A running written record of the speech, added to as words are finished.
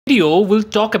Video will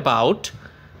talk about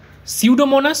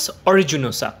Pseudomonas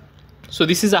aeruginosa. So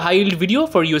this is a high yield video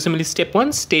for USMLE step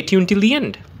 1. Stay tuned till the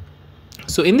end.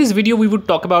 So in this video we would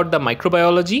talk about the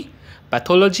microbiology,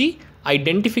 pathology,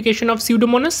 identification of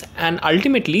Pseudomonas, and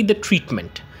ultimately the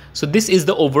treatment. So this is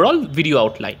the overall video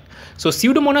outline. So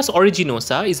Pseudomonas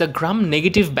aeruginosa is a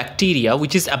gram-negative bacteria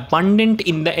which is abundant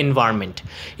in the environment.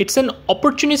 It's an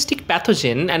opportunistic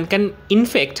pathogen and can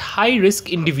infect high-risk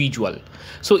individual.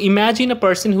 So imagine a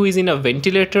person who is in a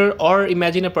ventilator, or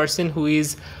imagine a person who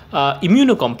is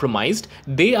immunocompromised.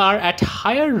 They are at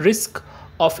higher risk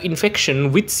of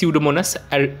infection with Pseudomonas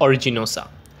aeruginosa.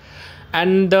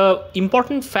 And the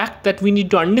important fact that we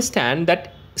need to understand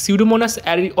that Pseudomonas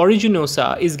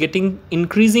aeruginosa is getting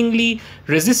increasingly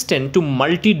resistant to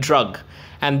multi-drug,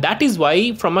 and that is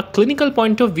why from a clinical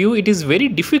point of view it is very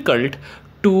difficult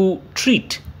to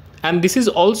treat. And this is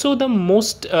also the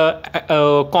most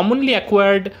commonly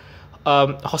acquired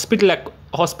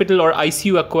hospital or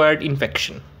ICU acquired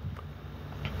infection.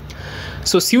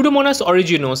 So Pseudomonas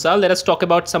aeruginosa, let us talk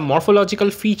about some morphological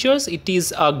features. It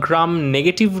is a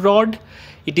gram-negative rod.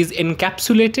 It is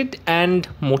encapsulated and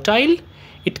motile.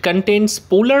 It contains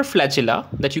polar flagella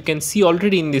that you can see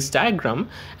already in this diagram,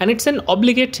 and it's an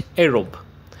obligate aerobe.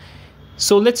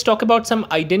 So let's talk about some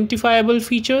identifiable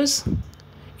features.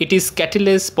 It is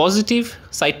catalase positive,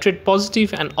 citrate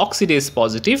positive, and oxidase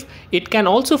positive. It can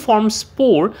also form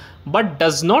spore but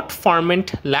does not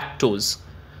ferment lactose.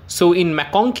 So in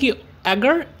McConkey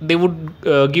agar, they would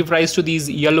give rise to these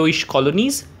yellowish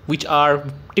colonies which are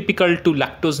typical to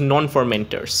lactose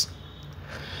non-fermenters.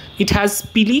 It has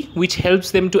pili, which helps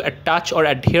them to attach or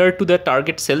adhere to the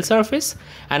target cell surface,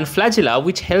 and flagella,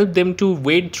 which help them to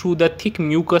wade through the thick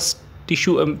mucus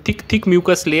tissue, thick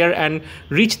mucus layer and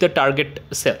reach the target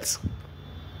cells.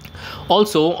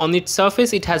 Also, on its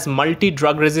surface, it has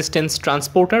multi-drug resistance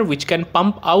transporter, which can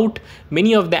pump out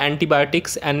many of the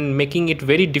antibiotics and making it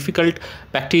very difficult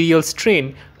bacterial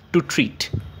strain to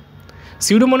treat.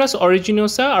 Pseudomonas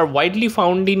aeruginosa are widely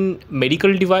found in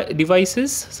medical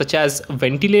devices such as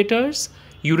ventilators,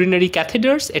 urinary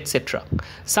catheters, etc.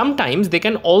 Sometimes they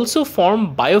can also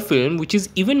form biofilm, which is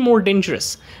even more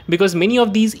dangerous because many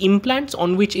of these implants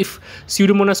on which if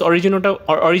Pseudomonas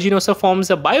aeruginosa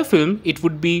forms a biofilm, it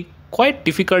would be quite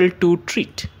difficult to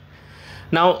treat.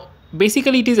 Now,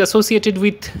 basically it is associated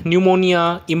with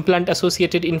pneumonia, implant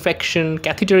associated infection,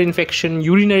 catheter infection,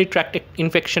 urinary tract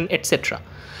infection, etc.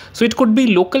 So it could be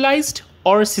localized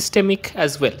or systemic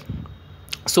as well.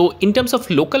 So in terms of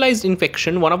localized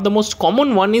infection, one of the most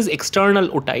common one is external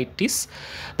otitis.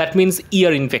 That means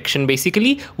ear infection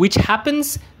basically, which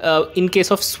happens in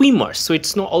case of swimmers. So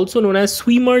it's also known as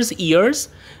swimmer's ears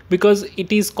because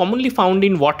it is commonly found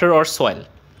in water or soil.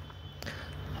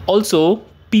 Also,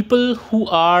 people who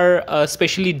are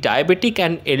especially diabetic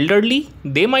and elderly,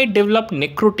 they might develop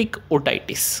necrotic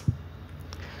otitis.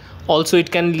 Also,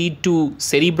 it can lead to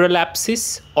cerebral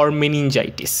abscess or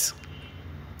meningitis.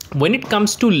 When it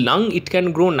comes to lung, it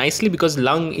can grow nicely because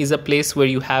lung is a place where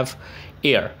you have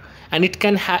air, and it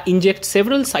can inject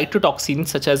several cytotoxins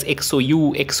such as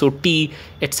XOU, XOT,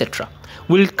 etc.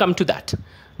 We'll come to that.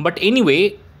 But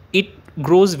anyway, it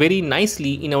grows very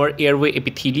nicely in our airway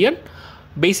epithelium.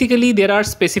 Basically, there are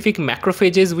specific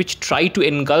macrophages which try to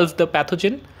engulf the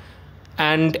pathogen.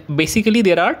 And basically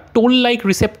there are toll-like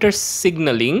receptor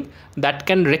signaling that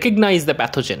can recognize the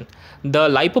pathogen. The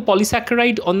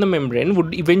lipopolysaccharide on the membrane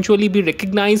would eventually be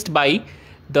recognized by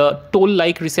the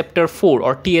toll-like receptor 4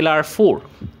 or TLR4,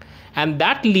 and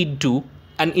that lead to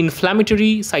an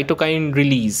inflammatory cytokine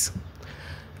release.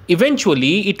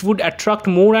 Eventually it would attract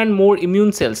more and more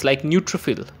immune cells like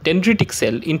neutrophil, dendritic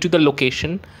cell into the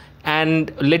location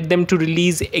and let them to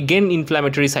release again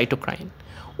inflammatory cytokine.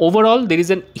 Overall, there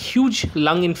is a huge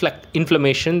lung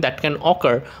inflammation that can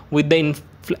occur with the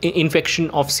infection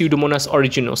of Pseudomonas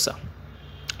aeruginosa.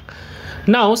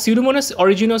 Now, Pseudomonas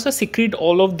aeruginosa secrete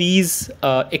all of these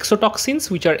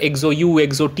exotoxins, which are XOU,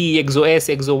 XOT,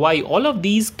 XOS, XOY. All of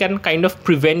these can kind of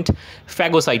prevent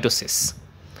phagocytosis,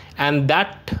 and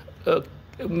that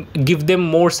give them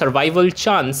more survival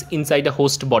chance inside a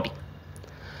host body.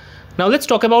 Now let's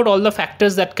talk about all the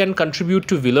factors that can contribute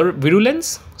to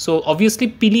virulence. So obviously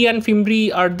pili and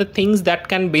fimbriae are the things that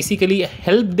can basically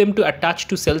help them to attach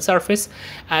to cell surface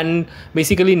and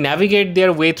basically navigate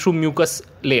their way through mucus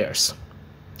layers.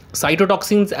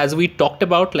 Cytotoxins, as we talked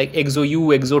about, like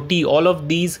XOU, XOT, all of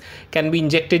these can be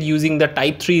injected using the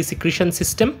type 3 secretion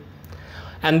system.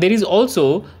 And there is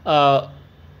also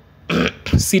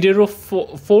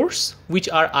siderophores, which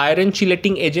are iron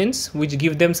chelating agents which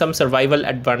give them some survival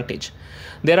advantage.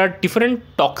 There are different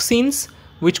toxins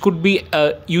which could be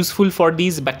useful for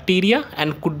these bacteria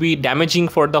and could be damaging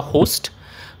for the host.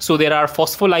 So there are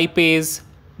phospholipase,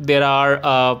 there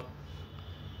are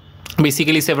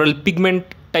basically several pigment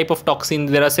type of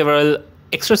toxins, there are several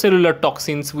extracellular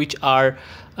toxins which are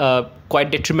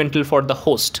quite detrimental for the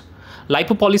host.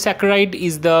 Lipopolysaccharide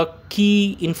is the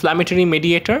key inflammatory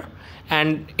mediator,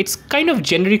 and it's kind of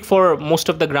generic for most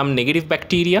of the gram-negative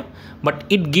bacteria, but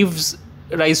it gives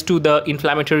rise to the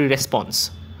inflammatory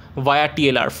response via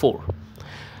TLR4.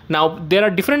 Now, there are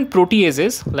different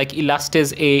proteases like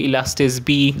elastase A, elastase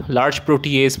B, large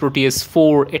protease, protease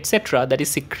 4, etc. that is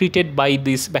secreted by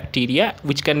these bacteria,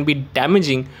 which can be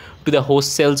damaging to the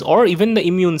host cells or even the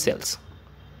immune cells.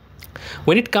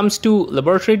 When it comes to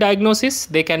laboratory diagnosis,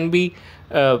 they can be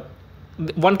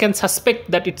one can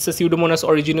suspect that it's a Pseudomonas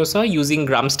aeruginosa using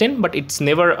gram stain, but it's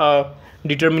never a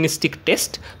deterministic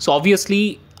test. So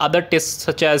obviously other tests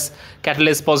such as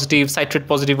catalase positive, citrate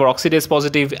positive, or oxidase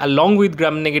positive along with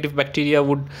gram negative bacteria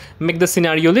would make the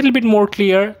scenario a little bit more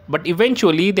clear, but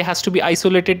eventually they has to be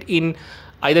isolated in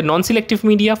either non-selective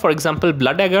media, for example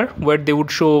blood agar, where they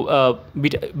would show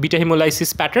beta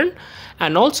hemolysis pattern,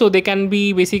 and also they can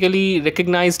be basically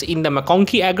recognized in the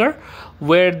McConkey agar,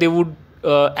 where they would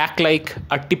act like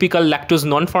a typical lactose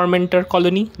non-fermenter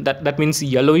colony, that means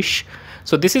yellowish.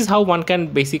 So this is how one can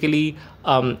basically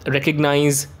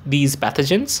recognize these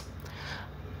pathogens.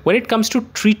 When it comes to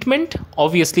treatment,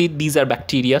 obviously these are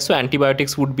bacteria, so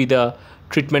antibiotics would be the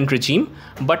treatment regime,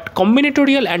 but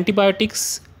combinatorial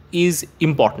antibiotics is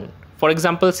important. For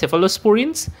example,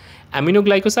 cephalosporins,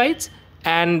 aminoglycosides,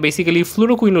 and basically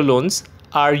fluoroquinolones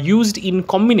are used in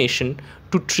combination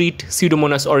to treat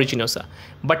Pseudomonas aeruginosa,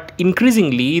 but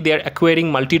increasingly they are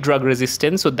acquiring multi-drug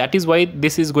resistance, so that is why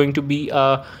this is going to be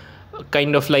a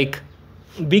kind of like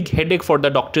big headache for the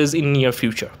doctors in near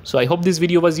future. So I hope this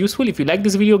video was useful. If you like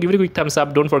this video, give it a quick thumbs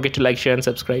up. Don't forget to like, share and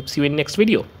subscribe. See you in next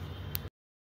video.